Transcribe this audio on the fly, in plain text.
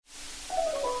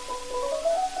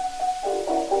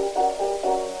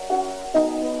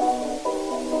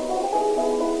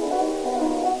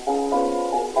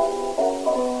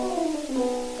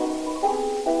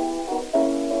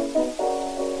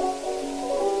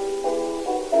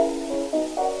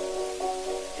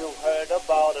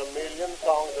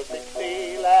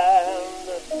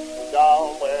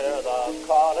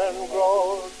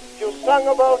sung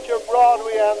about your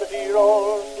Broadway and the dear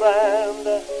old Strand.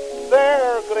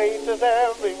 They're great as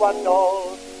everyone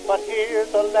knows, but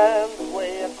here's a land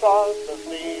way across the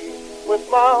sea, with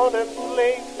mountains,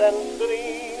 lakes, and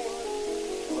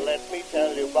streams. Let me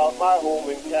tell you about my home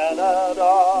in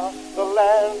Canada, the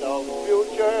land of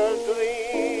future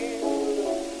dreams.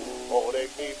 Oh,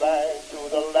 take me back to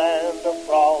the land of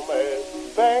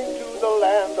promise, back to the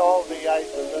land of the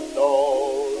ice and the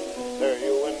snow. There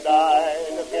you and I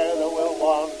together will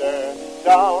wander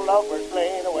down Lover's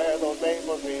Lane where those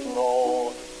maple trees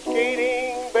grow.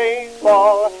 Skating,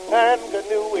 baseball, and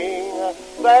canoeing,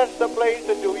 that's the place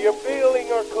to do your feeling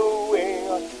or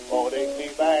cooing. Oh, take me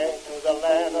back to the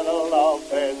land of the love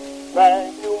fest, back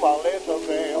to my little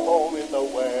gray home in the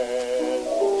West.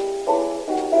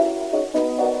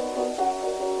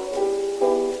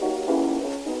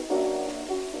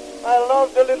 I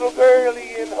loved a little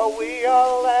girlie in Hawaii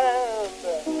land.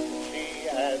 She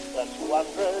had such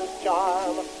wondrous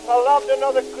charm. I loved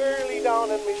another girlie down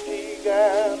in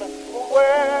Michigan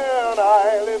when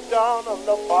I lived down on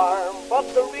the farm.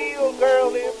 But the real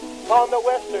girl lived on the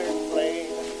western plain,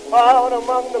 out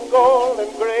among the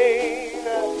golden grain.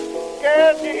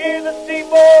 Can't you hear the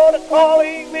steamboat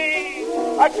calling me?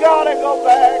 I gotta go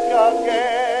back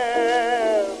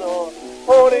again.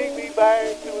 Oh, take me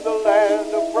back to the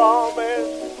land of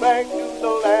promise, back to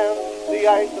the land, the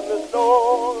ice and the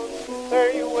snow.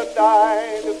 There you and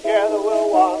I together will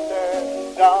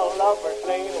wander down Lover's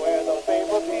Lane where those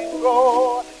maple trees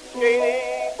grow.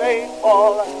 Skating,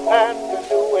 baseball, and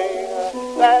canoeing,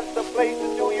 that's the place to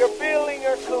do your billing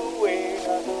or cooing.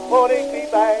 Oh, take me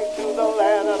back to the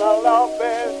land of the love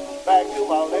best, back to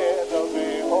my little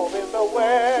gray home in the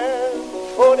West.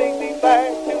 Oh, take me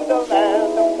back to the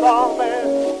land of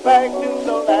promise, back to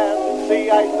the land, the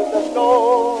ice and the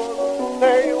snow.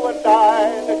 There you and I